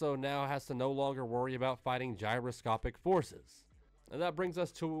he also now has to no longer worry about fighting gyroscopic forces. And that brings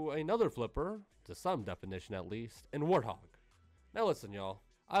us to another flipper, to some definition at least, in Warhog. Now listen, y'all,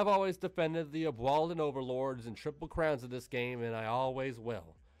 I've always defended the Obwalden Overlords and Triple Crowns of this game, and I always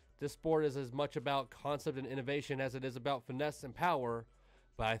will. This sport is as much about concept and innovation as it is about finesse and power,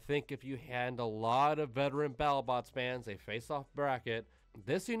 but I think if you hand a lot of veteran Battlebots fans a face-off bracket,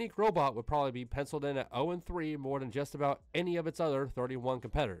 this unique robot would probably be penciled in at 0-3 more than just about any of its other 31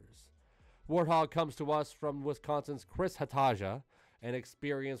 competitors. Warhog comes to us from Wisconsin's Chris Hataja, an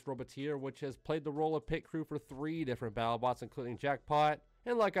experienced roboteer which has played the role of pit crew for 3 different Battlebots including Jackpot,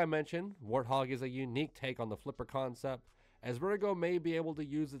 and like I mentioned, Warhog is a unique take on the flipper concept, as Vertigo may be able to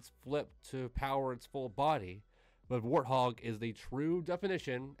use its flip to power its full body, but Warhog is the true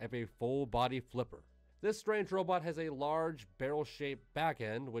definition of a full body flipper. This strange robot has a large barrel-shaped back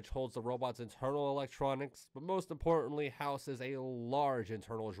end which holds the robot's internal electronics, but most importantly houses a large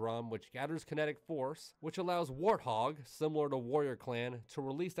internal drum which gathers kinetic force, which allows Warthog, similar to Warrior Clan, to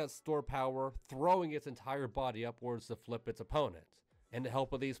release that stored power, throwing its entire body upwards to flip its opponent. And to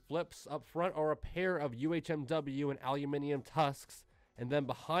help with these flips, up front are a pair of UHMW and aluminium tusks, and then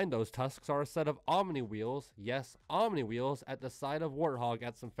behind those tusks are a set of Omni wheels, yes, Omni wheels, at the side of Warthog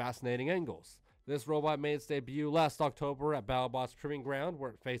at some fascinating angles. This robot made its debut last October at Battlebots Proving Ground,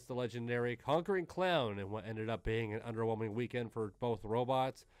 where it faced the legendary Conquering Clown in what ended up being an underwhelming weekend for both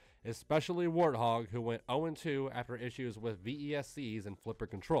robots, especially Warthog, who went 0-2 after issues with VESCs and flipper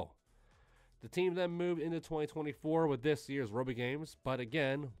control. The team then moved into 2024 with this year's Roby Games, but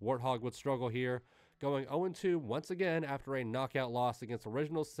again, Warthog would struggle here, going 0-2 once again after a knockout loss against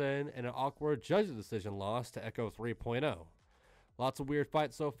Original Sin and an awkward judge decision loss to Echo 3.0. Lots of weird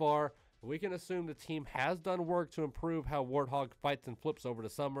fights so far, but we can assume the team has done work to improve how Warthog fights and flips over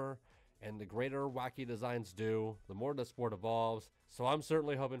the summer, and the greater wacky designs do, the more the sport evolves, so I'm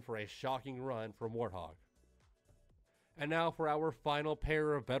certainly hoping for a shocking run from Warthog. And now for our final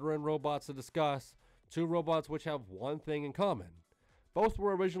pair of veteran robots to discuss, 2 robots which have one thing in common. Both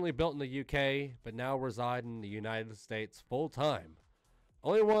were originally built in the UK, but now reside in the United States full-time.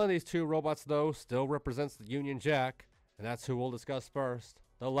 Only one of these 2 robots, though, still represents the Union Jack, and that's who we'll discuss first,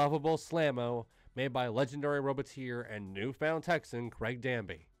 the lovable Slammo, made by legendary roboteer and newfound Texan Craig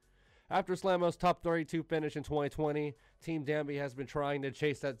Danby. After Slammo's top 32 finish in 2020, Team Danby has been trying to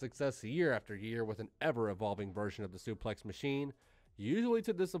chase that success year after year with an ever-evolving version of the suplex machine, usually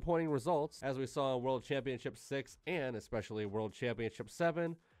to disappointing results, as we saw in World Championship 6 and especially World Championship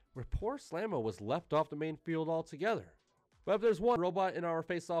 7, where poor Slammo was left off the main field altogether. But if there's one robot in our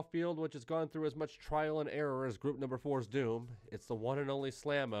face-off field which has gone through as much trial and error as Group Number 4's Doom, it's the one and only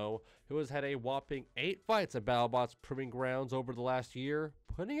Slammo, who has had a whopping 8 fights at Battlebots Proving Grounds over the last year,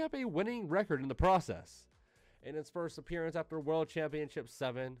 putting up a winning record in the process. In its first appearance after World Championship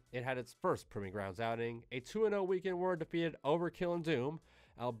 7, it had its first Proving Grounds outing, a 2-0 weekend where it defeated Overkill and Doom,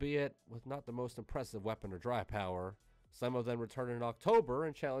 albeit with not the most impressive weapon or drive power. Slammo then returned in October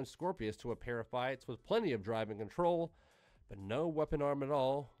and challenged Scorpius to a pair of fights with plenty of drive and control, but no weapon arm at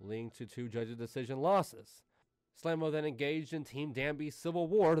all, leading to 2 judges' decision losses. Slammo then engaged in Team Danby's Civil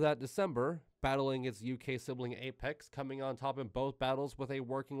War that December, battling its UK sibling Apex, coming on top in both battles with a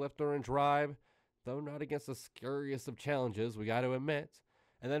working lifter and drive, though not against the scariest of challenges, we gotta admit.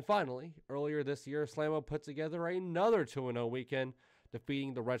 And then finally, earlier this year, Slammo put together another 2-0 weekend,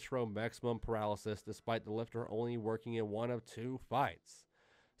 defeating the Retro Maximum Paralysis despite the lifter only working in 1 of 2 fights.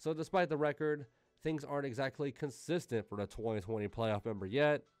 So despite the record, things aren't exactly consistent for the 2020 playoff member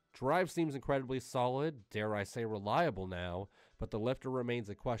yet. Drive seems incredibly solid, dare I say reliable now, but the lifter remains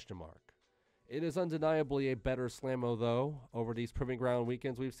a question mark. It is undeniably a better Slammo though. Over these Proving Ground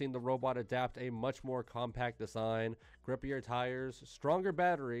weekends, we've seen the robot adapt a much more compact design, grippier tires, stronger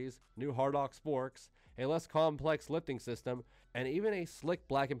batteries, new Hardock forks, a less complex lifting system, and even a slick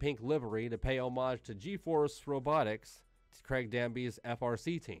black and pink livery to pay homage to G-Force Robotics, Craig Danby's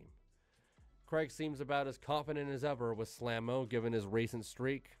FRC team. Craig seems about as confident as ever with Slammo given his recent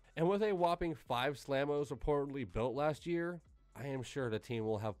streak, and with a whopping 5 Slammos reportedly built last year, I am sure the team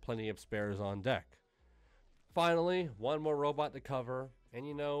will have plenty of spares on deck. Finally, one more robot to cover, and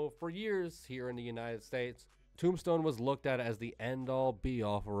you know, for years here in the United States, Tombstone was looked at as the end-all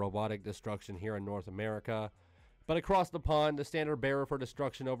be-all for robotic destruction here in North America, but across the pond, the standard bearer for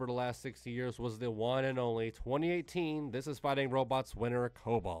destruction over the last 60 years was the one and only 2018 This Is Fighting Robots winner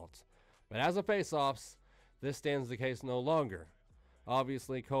Combot. But as a face-offs, this stands the case no longer.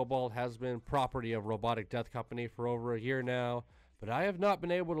 Obviously, Combot has been property of Robotic Death Company for over a year now, but I have not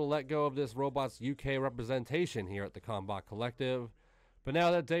been able to let go of this robot's UK representation here at the Combot Collective. But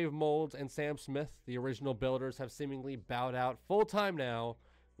now that Dave Moulds and Sam Smith, the original builders, have seemingly bowed out full-time now,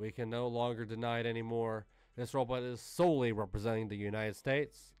 we can no longer deny it anymore. This robot is solely representing the United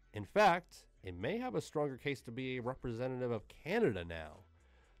States. In fact, it may have a stronger case to be a representative of Canada now.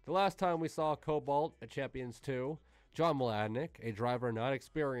 The last time we saw Combot at Champions 2, John Mladnick, a driver not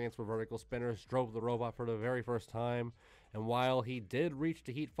experienced with vertical spinners, drove the robot for the very first time, and while he did reach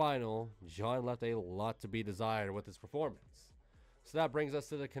the heat final, John left a lot to be desired with his performance. So that brings us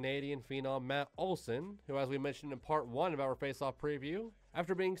to the Canadian phenom Matt Olson, who, as we mentioned in part 1 of our face-off preview,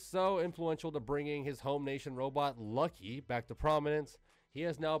 after being so influential to bringing his home nation robot Lucky back to prominence, he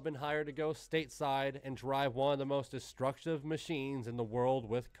has now been hired to go stateside and drive one of the most destructive machines in the world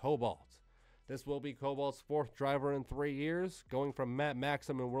with Cobalt. This will be Cobalt's 4th driver in 3 years, going from Matt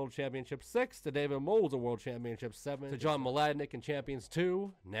Maxim in World Championship 6 to David Moulds in World Championship 7 to John Mladnick in Champions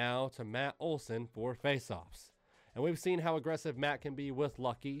 2, now to Matt Olson for face-offs. And we've seen how aggressive Matt can be with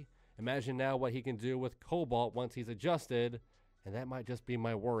Lucky. Imagine now what he can do with Cobalt once he's adjusted, and that might just be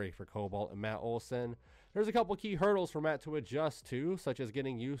my worry for Cobalt and Matt Olson. There's a couple key hurdles for Matt to adjust to, such as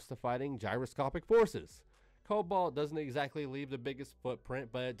getting used to fighting gyroscopic forces. Cobalt doesn't exactly leave the biggest footprint,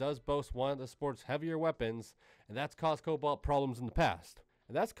 but it does boast one of the sport's heavier weapons, and that's caused Cobalt problems in the past.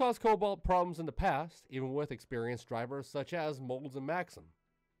 Even with experienced drivers such as Moulds and Maxim.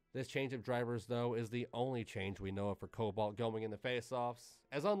 This change of drivers, though, is the only change we know of for Cobalt going into face-offs,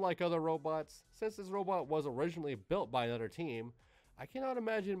 as unlike other robots, since this robot was originally built by another team, I cannot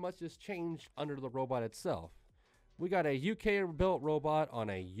imagine much has changed under the robot itself. We got a UK-built robot on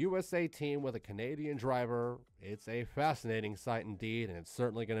a USA team with a Canadian driver. It's a fascinating sight indeed, and it's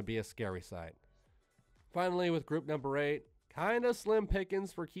certainly going to be a scary sight. Finally, with group number 8, kinda slim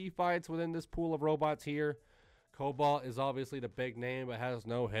pickings for key fights within this pool of robots here. Cobalt is obviously the big name, but has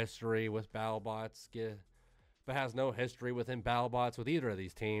no history with Battlebots, within Battlebots with either of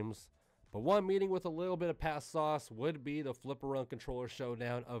these teams. But one meeting with a little bit of past sauce would be the flipper and controller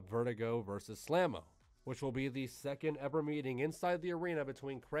showdown of Vertigo versus Slammo, which will be the second ever meeting inside the arena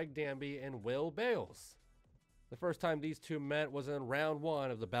between Craig Danby and Will Bales. The first time these two met was in round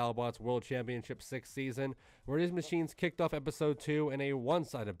 1 of the Battlebots World Championship 6 season, where these machines kicked off episode 2 in a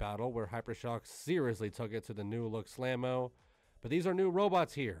one-sided battle where HyperShock seriously took it to the new look Slammo. But these are new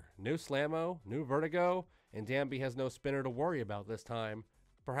robots here, new Slammo, new Vertigo, and Danby has no spinner to worry about this time.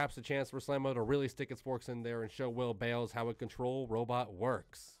 Perhaps a chance for Slammo to really stick its forks in there and show Will Bales how a control robot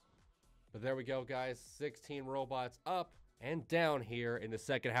works. But there we go, guys, 16 robots up and down here in the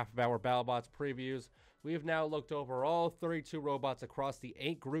second half of our Battlebots previews. We have now looked over all 32 robots across the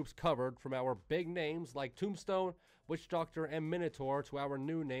 8 groups covered, from our big names like Tombstone, Witch Doctor, and Minotaur to our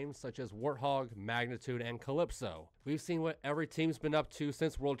new names such as Warhog, Magnitude, and Calypso. We've seen what every team's been up to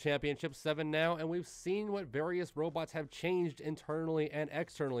since World Championship 7 now, and we've seen what various robots have changed internally and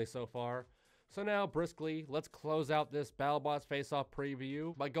externally so far. So now, briskly, let's close out this Battlebots Face-Off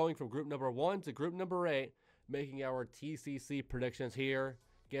preview by going from group number 1 to group number 8, making our TCC predictions here,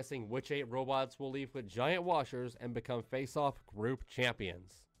 guessing which 8 robots will leave with giant washers and become Faceoff Group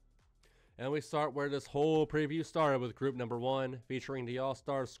champions. And we start where this whole preview started, with group number 1, featuring the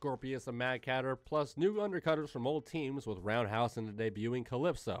All-Stars Scorpius and Mad Catter, plus new undercutters from old teams with Roundhouse and the debuting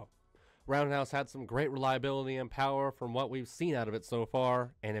Calypso. Roundhouse had some great reliability and power from what we've seen out of it so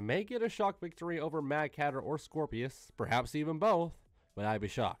far, and it may get a shock victory over Mad Catter or Scorpius, perhaps even both, but I'd be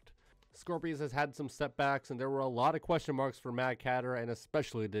shocked. Scorpius has had some setbacks, and there were a lot of question marks for Mad Catter, and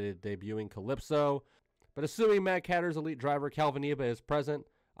especially the debuting Calypso. But assuming Mad Catter's elite driver Calvin Eba is present,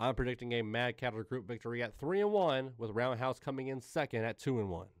 I'm predicting a Mad Catter group victory at 3-1, with Roundhouse coming in second at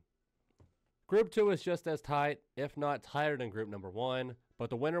 2-1. Group 2 is just as tight, if not tighter than group number 1, but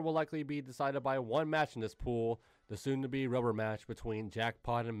the winner will likely be decided by one match in this pool, the soon-to-be rubber match between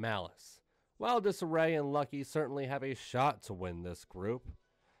Jackpot and Malice. While Disarray and Lucky certainly have a shot to win this group,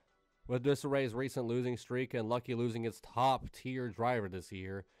 with Disarray's recent losing streak and Lucky losing its top-tier driver this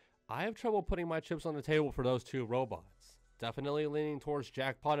year, I have trouble putting my chips on the table for those two robots. Definitely leaning towards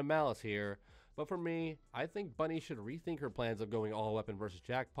Jackpot and Malice here, but for me, I think Bunny should rethink her plans of going all-weapon versus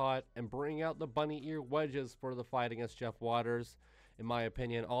Jackpot and bring out the bunny ear wedges for the fight against Jeff Waters. In my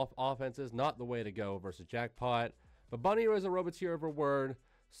opinion, offense is not the way to go versus Jackpot, but Bunny is a roboteer of her word,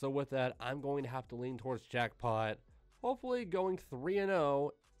 so with that, I'm going to have to lean towards Jackpot, hopefully going 3-0,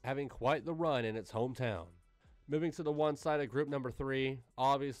 having quite the run in its hometown. Moving to the one-sided group number 3,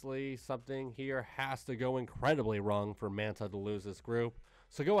 obviously something here has to go incredibly wrong for Manta to lose this group.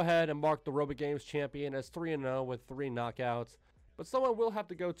 So go ahead and mark the RoboGames champion as 3-0 with 3 knockouts. But someone will have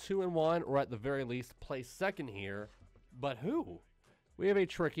to go 2-1, or at the very least place second here. But who? We have a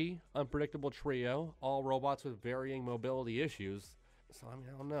tricky, unpredictable trio, all robots with varying mobility issues. So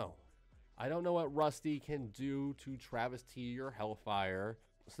I don't know. I don't know what Rusty can do to Travis T or Hellfire.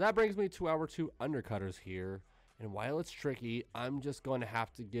 So that brings me to our 2 undercutters here. And while it's tricky, I'm just going to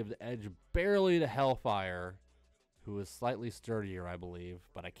have to give the edge barely to Hellfire, who is slightly sturdier, I believe.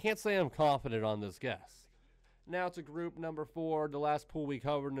 But I can't say I'm confident on this guess. Now to group number 4, the last pool we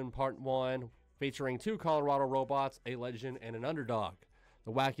covered in part 1, featuring 2 Colorado robots, a legend, and an underdog.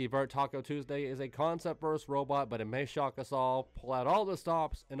 The Wacky Vert Taco Tuesday is a concept versus robot, but it may shock us all, pull out all the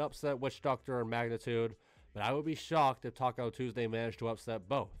stops, and upset Witch Doctor and Magnitude, but I would be shocked if Taco Tuesday managed to upset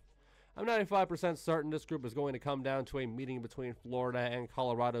both. I'm 95% certain this group is going to come down to a meeting between Florida and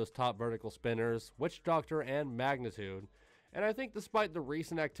Colorado's top vertical spinners, Witch Doctor and Magnitude, and I think despite the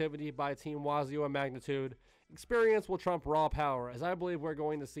recent activity by Team Wazio and Magnitude, experience will trump raw power, as I believe we're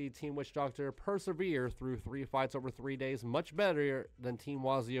going to see Team Witch Doctor persevere through 3 fights over 3 days much better than Team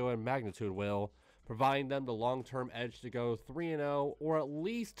Wazio and Magnitude will, providing them the long-term edge to go 3-0 or at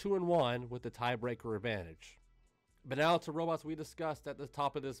least 2-1 with the tiebreaker advantage. But now to robots we discussed at the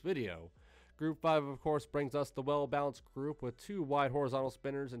top of this video. Group 5 of course brings us the well-balanced group with 2 wide horizontal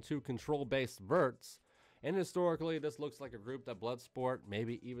spinners and 2 control-based verts. And historically this looks like a group that Bloodsport,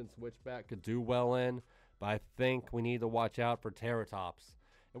 maybe even Switchback could do well in. But I think we need to watch out for Terratops.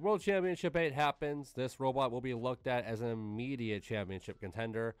 If World Championship 8 happens, this robot will be looked at as an immediate championship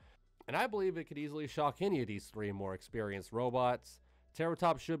contender, and I believe it could easily shock any of these 3 more experienced robots.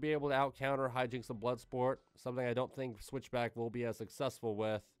 Terratops should be able to out-counter Hijinks and Bloodsport, something I don't think Switchback will be as successful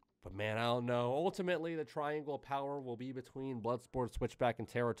with. But man, I don't know. Ultimately, the triangle of power will be between Bloodsport, Switchback, and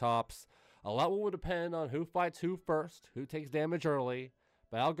Terratops. A lot will depend on who fights who first, who takes damage early.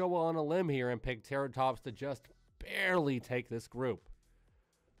 But I'll go on a limb here and pick Terratops to just barely take this group.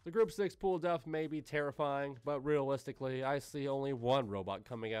 The Group 6 pool depth may be terrifying, but realistically, I see only one robot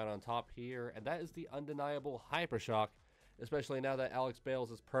coming out on top here, and that is the undeniable HyperShock, especially now that Alex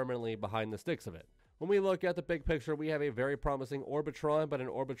Bales is permanently behind the sticks of it. When we look at the big picture, we have a very promising Orbitron, but an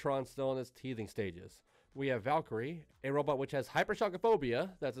Orbitron still in its teething stages. We have Valkyrie, a robot which has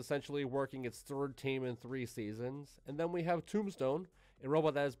hypershockophobia, that's essentially working its 3rd team in 3 seasons, and then we have Tombstone, a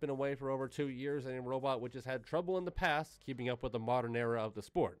robot that has been away for over 2 years, and a robot which has had trouble in the past keeping up with the modern era of the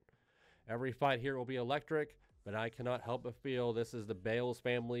sport. Every fight here will be electric, but I cannot help but feel this is the Bales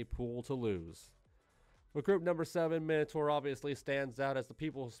family pool to lose. With group number 7, Minotaur obviously stands out as the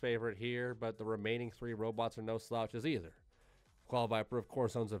people's favorite here, but the remaining 3 robots are no slouches either. Claw Viper of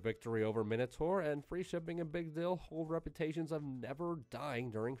course owns a victory over Minotaur, and free shipping and Big Deal hold reputations of never dying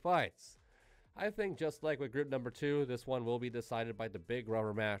during fights. I think just like with group number 2, this one will be decided by the big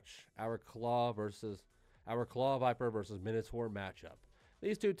rubber match, our Claw Viper versus Minotaur matchup.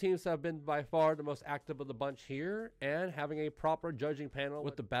 These 2 teams have been by far the most active of the bunch here, and having a proper judging panel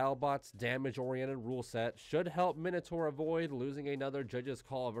with the Battlebots damage-oriented rule set should help Minotaur avoid losing another judge's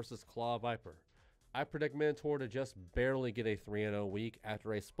call versus Claw Viper. I predict Minotaur to just barely get a 3-0 week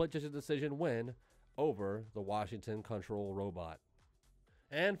after a split judge decision win over the Washington Control robot.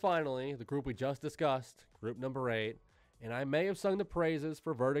 And finally, the group we just discussed, group number 8, and I may have sung the praises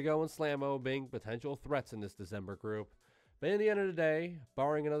for Vertigo and Slammo being potential threats in this December group, but in the end of the day,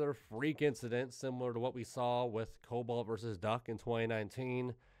 barring another freak incident similar to what we saw with Cobalt versus Duck in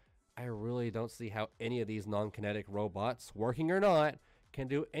 2019, I really don't see how any of these non-kinetic robots, working or not, can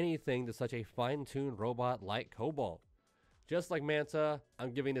do anything to such a fine-tuned robot like Cobalt. Just like Manta,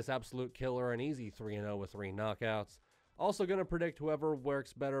 I'm giving this absolute killer an easy 3-0 with 3 knockouts. Also going to predict whoever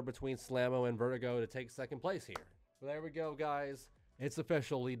works better between Slammo and Vertigo to take 2nd place here. Well, there we go, guys. It's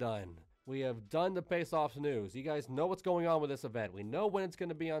officially done. We have done the Faceoffs news. You guys know what's going on with this event. We know when it's going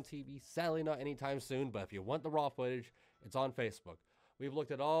to be on TV. Sadly, not anytime soon, but if you want the raw footage, it's on Facebook. We've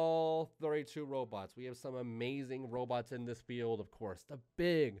looked at all 32 robots. We have some amazing robots in this field, of course. The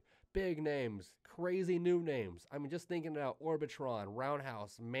big names, crazy new names. I mean, just thinking about Orbitron,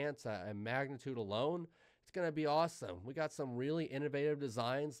 Roundhouse, Manta, and Magnitude alone, it's going to be awesome. We got some really innovative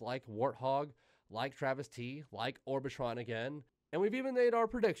designs like Warhog, like Travis T, like Orbitron again. And we've even made our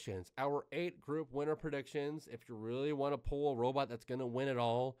predictions, our 8 group winner predictions. If you really want to pull a robot that's going to win it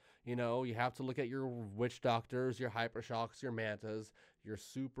all, you know, you have to look at your Witch Doctors, your HyperShocks, your Mantas, your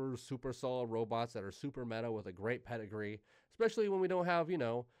super solid robots that are super meta with a great pedigree, especially when we don't have, you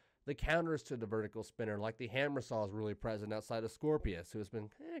know, the counters to the vertical spinner, like the Hammer Saw is really present outside of Scorpius, who has been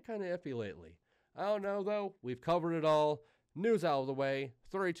kind of iffy lately. I don't know, though. We've covered it all. News out of the way.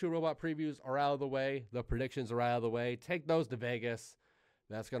 32 robot previews are out of the way. The predictions are out of the way. Take those to Vegas.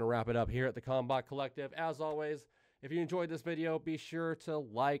 That's going to wrap it up here at the Combot Collective. As always, if you enjoyed this video, be sure to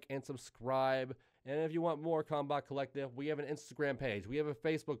like and subscribe. And if you want more Combot Collective, we have an Instagram page. We have a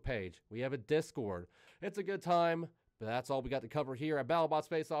Facebook page. We have a Discord. It's a good time, but that's all we got to cover here at Battlebots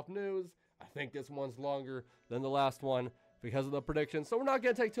Faceoff News. I think this one's longer than the last one because of the predictions, so we're not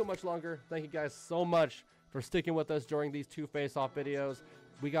going to take too much longer. Thank you guys so much for sticking with us during these 2 face-off videos.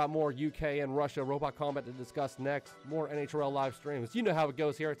 We got more UK and Russia robot combat to discuss next, more NHRL live streams. You know how it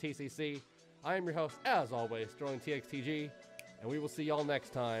goes here at TCC. I am your host, as always, Sterling TXTG, and we will see y'all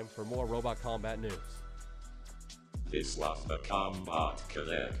next time for more robot combat news. This was the Combot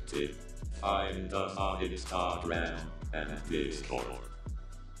Collective. Find us on Instagram and Discord.